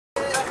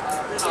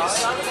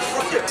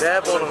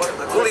Dab on him.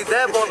 Willie,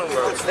 dab on him,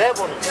 bro. Dab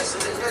on him.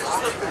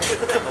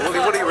 Willie,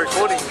 what are you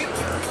recording?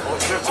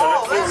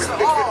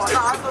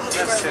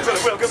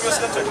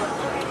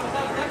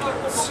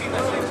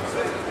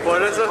 Boy,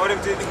 there's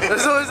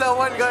always that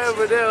one guy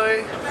over there,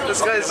 eh?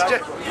 This guy's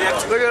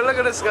look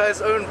at this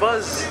guy's own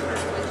buzz.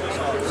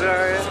 Is that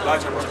right?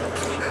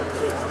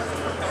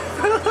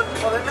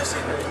 Oh, they miss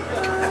you.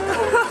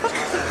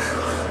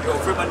 Yo,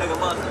 free my nigga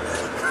man.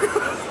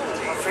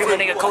 Free my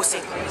nigga Kosi.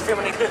 Free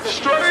my nigga.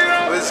 Straight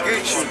up! Where's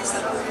Gucci?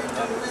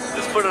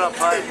 Just put it up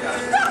high.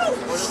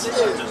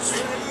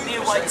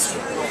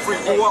 Free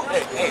go up.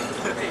 Hey.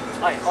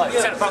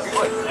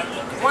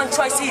 One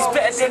twice he's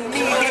better than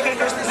me.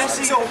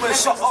 Listen, yo, man,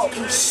 shut up.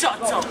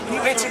 Shut up.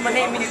 You mentioned my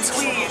name in your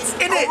tweets.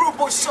 In it. Rude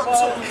boy, shut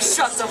up.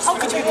 Shut up. How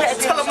could you be better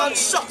than me? Tell him, man,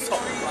 shut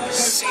up.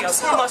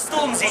 Shut up. My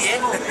Stormzy, yeah?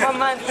 My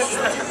man.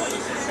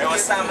 Hey,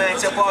 what's that, man?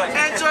 It's your boy.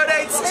 Android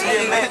 18.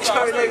 Yeah,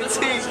 Android 18.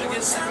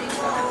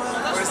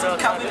 Where's the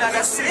camera?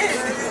 That's it.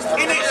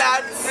 In it,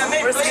 lads.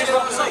 Where's the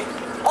camera?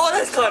 Oh,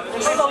 that's good.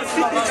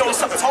 Yo,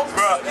 what's up, Tom?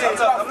 Bro,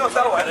 I'm not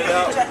that one.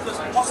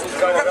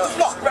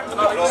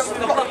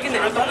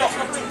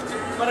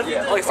 Oh,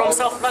 you're from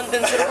South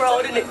London to the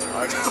road, innit?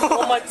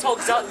 All my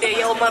togs out there,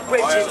 yeah, all my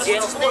bridges,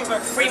 yeah?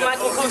 Free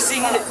Michael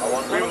Kosi, innit?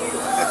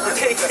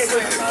 Okay.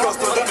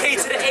 Okay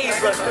to the A,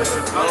 bro.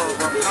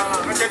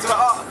 Okay to the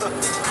R.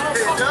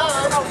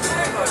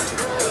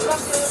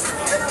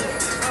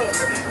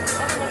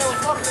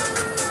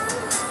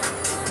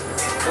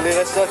 Willie,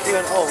 that's not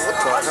even. Oh, what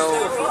the hell?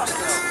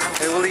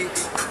 Hey, Willie.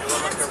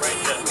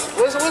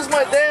 Where's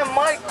my damn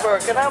mic, bro?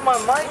 Can I have my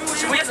mic?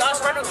 Should we just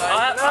ask random? Can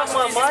I have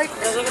my mic?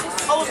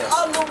 I was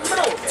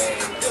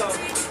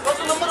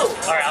in the middle.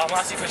 Alright, I'll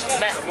ask you a question.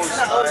 Matt, would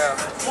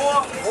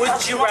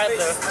you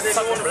rather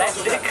suck a black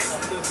dick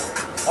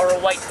or a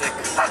white dick?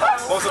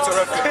 What's it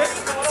terrific?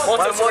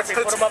 What's it terrific?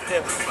 Put them up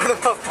there.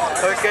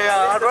 Okay,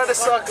 I'd rather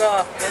suck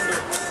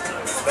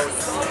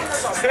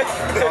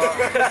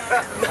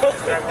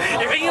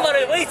You're thinking about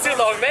it way too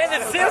long, man.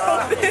 It's zero.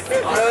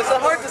 No, it's a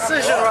hard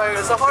decision, right?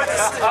 It's a hard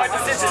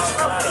decision.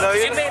 No,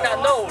 you may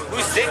not know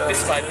whose dick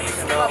this might be.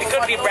 It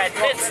could be Brad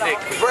Pitt's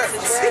dick.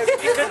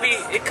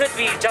 It could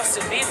be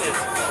Justin Bieber's.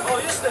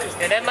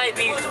 And that might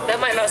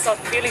not sound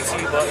appealing to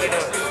you, but you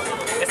know,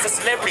 it's a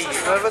celebrity.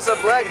 No, if it's a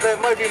black, that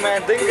might be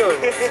Mandingo.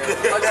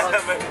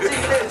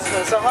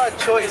 It's a hard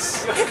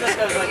choice.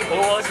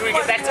 Well, should we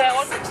get back to that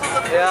one?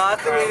 Yeah, I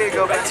think we need to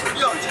go back to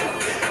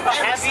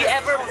Have you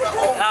ever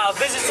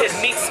visited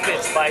Meat Spit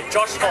by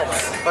Josh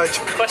Hobbs?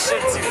 Question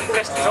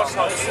Josh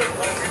Hobbs.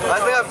 I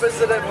think I've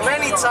visited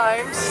many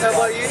times. How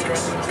about you?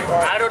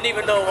 I don't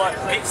even know what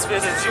Meat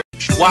Spit is.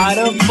 Why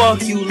the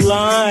fuck you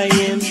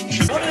lying?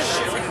 What is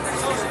shit?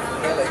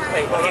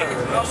 Hey,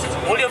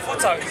 William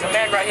Futang is a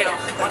man right here.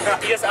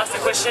 He just asked a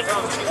question.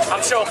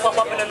 I'm sure it'll pop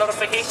up in the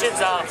notifications.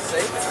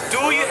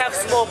 Do you have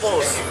small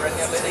balls?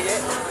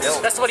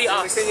 That's what he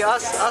asked. Can you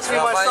ask me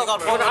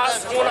myself? You want to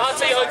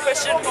answer your own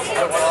question? Do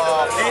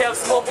you have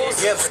small balls?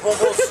 You have small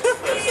balls?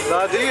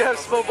 No, do you have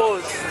small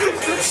balls?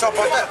 Shop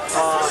on that.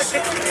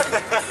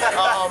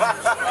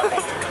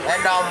 And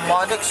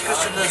my next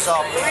question is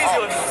I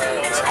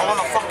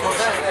wanna fuck your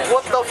dad.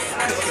 What the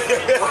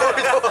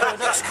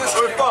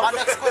My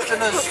next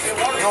question is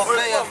your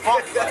favorite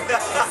fuck.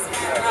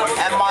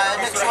 And my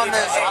next one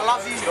is I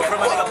love you.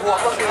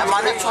 And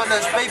my next one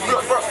is baby.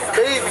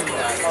 Baby.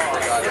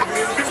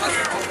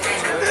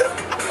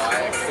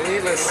 Can you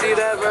even see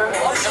that, bro?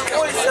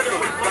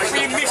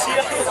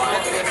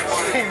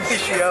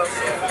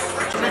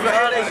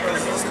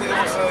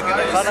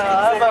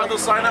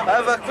 I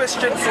have a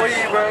question for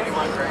you, bro.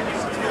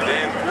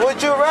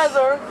 Would you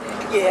rather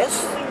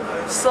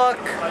suck?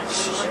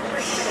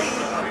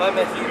 Bye,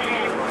 Matthew.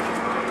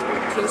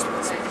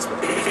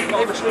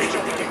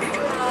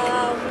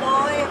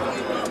 Why have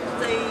you got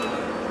the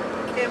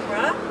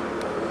camera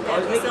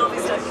at the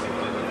selfie station?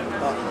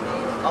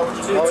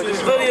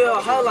 Video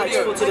highlights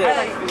for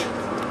today.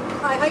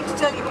 I hate to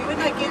tell you, but when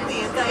they get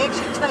there, they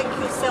actually take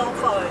your cell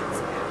phones.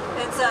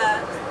 It's a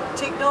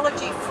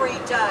technology-free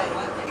day.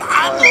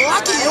 I'm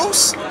lucky,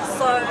 yours.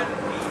 So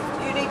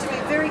you need to be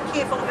very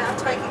careful about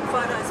taking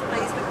photos,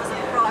 please, because of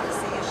the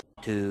privacy issue.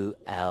 2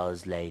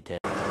 hours later.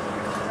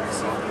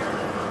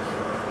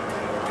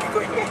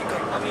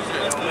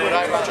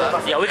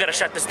 Yeah, we gotta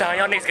shut this down.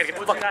 Y'all niggas gotta get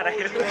the fuck out of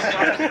here.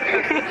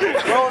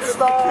 Don't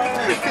stop.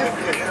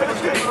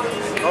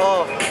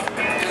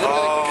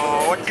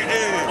 What you do?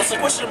 What's the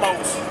question,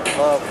 Mose?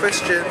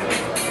 Christian.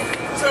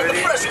 So the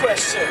first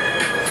question.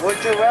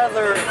 Would you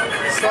rather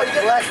suck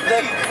black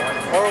dick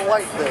or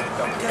white dick?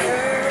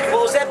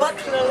 What was that, bud?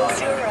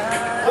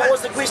 What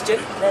was the question?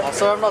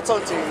 Sorry, I'm not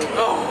talking to you.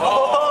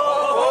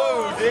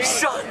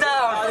 Shut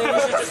down!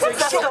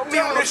 That's not me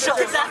when it's shut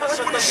down!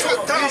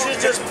 You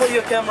should just put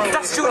your camera away.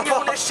 That's Junior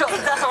when it's shut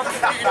down!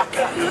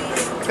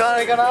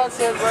 Can I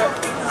answer it, bro?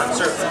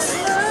 Answer.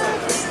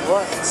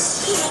 What?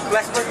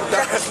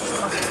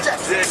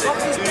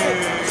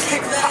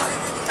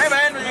 Hey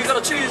man, you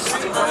gotta choose.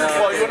 What,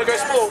 you wanna go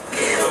small?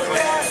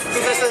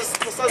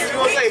 That's what you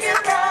want to say.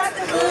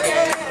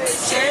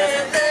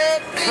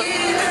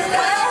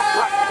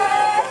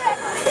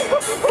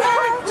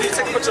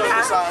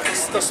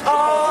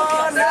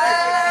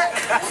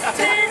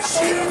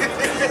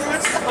 Not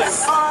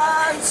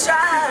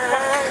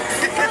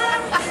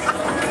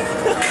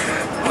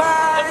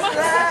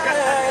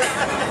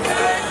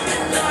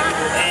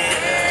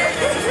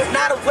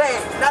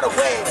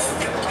away.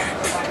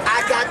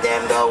 I got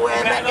them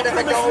going, back in the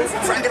door,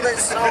 regular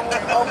song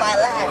all my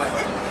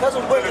life.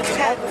 Doesn't work in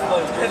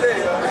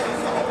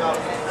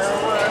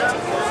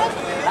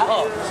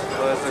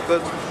That's a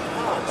good.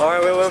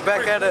 Alright, we're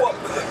back at it.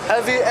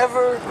 Have you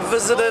ever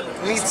visited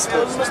Meat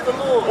Spit?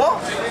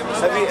 What?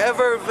 Have you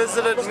ever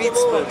visited Meat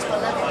Spit?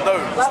 No.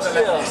 Last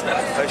year.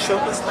 Are you sure?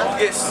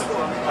 Yes.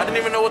 I didn't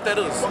even know what that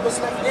is.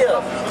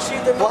 Yeah.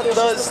 What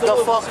does the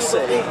fox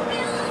say?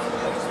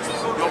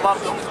 Your mum.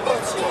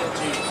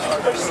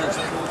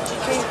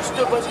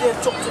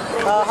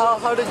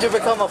 How did you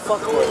become a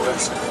fuckboy?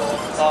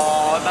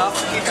 Nah,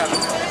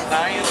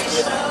 I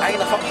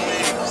ain't a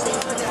fuckboy.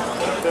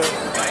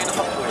 I ain't a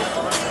fuckboy.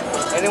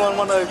 Anyone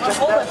want to check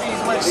that?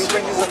 Do you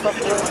think he's a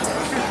fuckboy?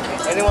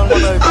 Anyone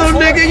want to? Oh,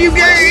 nigga, you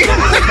gay!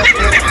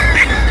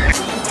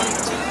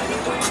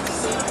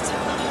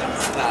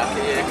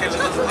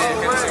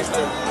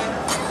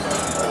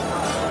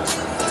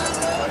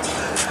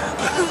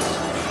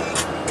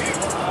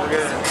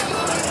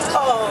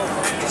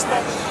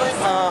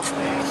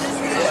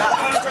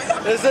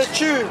 Is it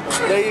true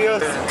that you?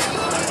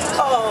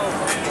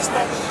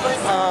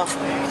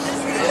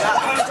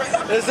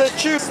 Is it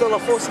true? Still a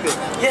foreskin?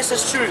 Yes,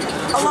 it's true. A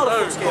lot of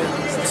foreskin.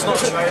 It's not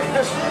true.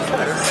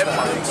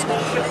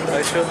 Are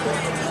you sure?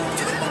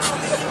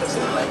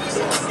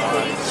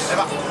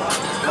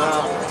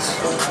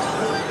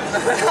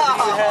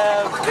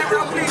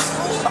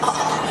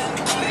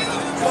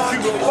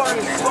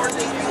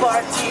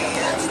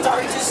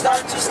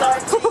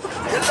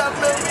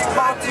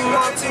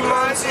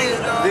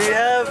 We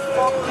have.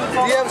 Start. Do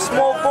you have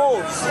small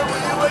balls?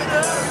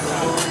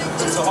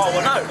 Oh,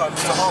 well, no.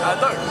 I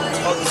don't.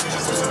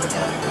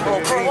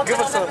 Give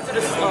us a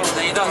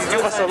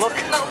look.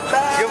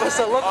 Give us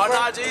a look. Oh,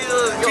 nah,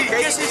 Jesus. You're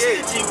gay.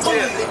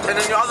 Yeah. And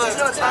then your other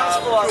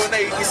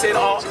Q&A, you said,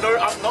 oh, no,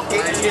 I'm not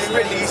gay.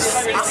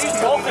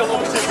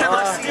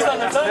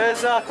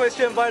 There's a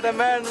question by the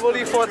man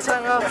Willie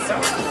Fortanga.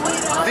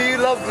 Do you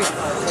love me?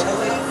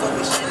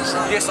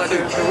 Yes, I do.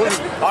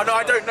 Oh, no,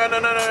 I don't. No,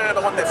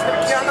 the one that's...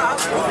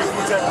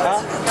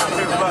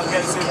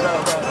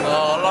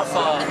 Oh,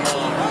 Lafa.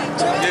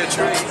 Yeah,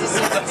 true.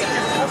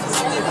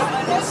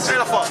 Say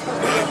Lafa.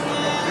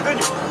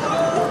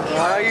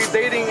 Are you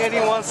dating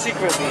anyone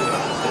secretly?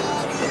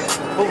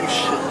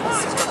 Bullshit.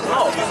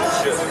 No.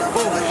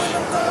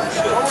 Bullshit.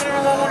 What would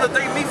anyone want to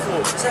date me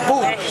for?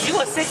 Hey, you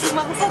a sexy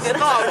motherfucker.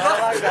 No, I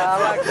like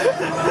that.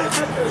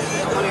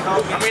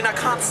 I mean, I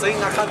can't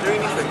sing, I can't do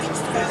anything.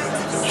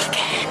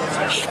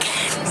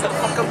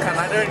 Fuck up, can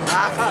I do anything? I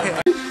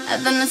can't.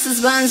 This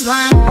is buns,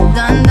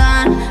 done,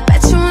 done.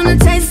 Bet you wanna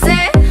taste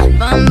it,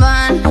 bun,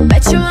 bun.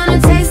 Bet you wanna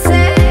taste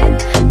it.